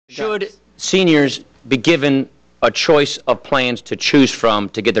Should seniors be given a choice of plans to choose from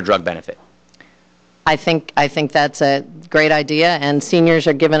to get their drug benefit? I think that's a great idea, and seniors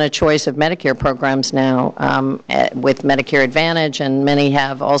are given a choice of Medicare programs now with Medicare Advantage, and many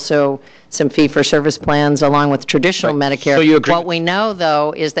have also some fee-for-service plans along with traditional Medicare. So you agree? What we know,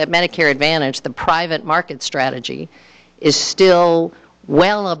 though, is that Medicare Advantage, the private market strategy, is still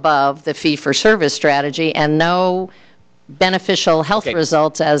well above the fee-for-service strategy, and no beneficial health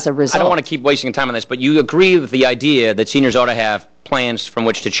results as a result. I don't want to keep wasting time on this, but you agree with the idea that seniors ought to have plans from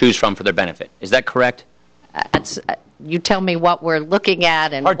which to choose from for their benefit. Is that correct? You tell me what we're looking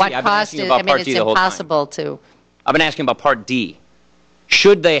at and what cost is. I mean, it's impossible to. I've been asking about Part D.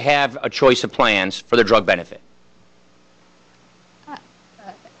 Should they have a choice of plans for their drug benefit?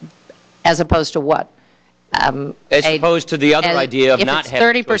 As opposed to what? As opposed to the other idea of not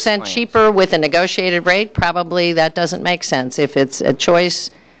having If it's 30% cheaper with a negotiated rate, probably that doesn't make sense. If it's a choice,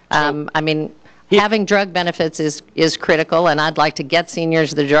 I mean, having drug benefits is critical, and I'd like to get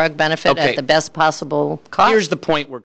seniors the drug benefit at the best possible cost. Here's the point we're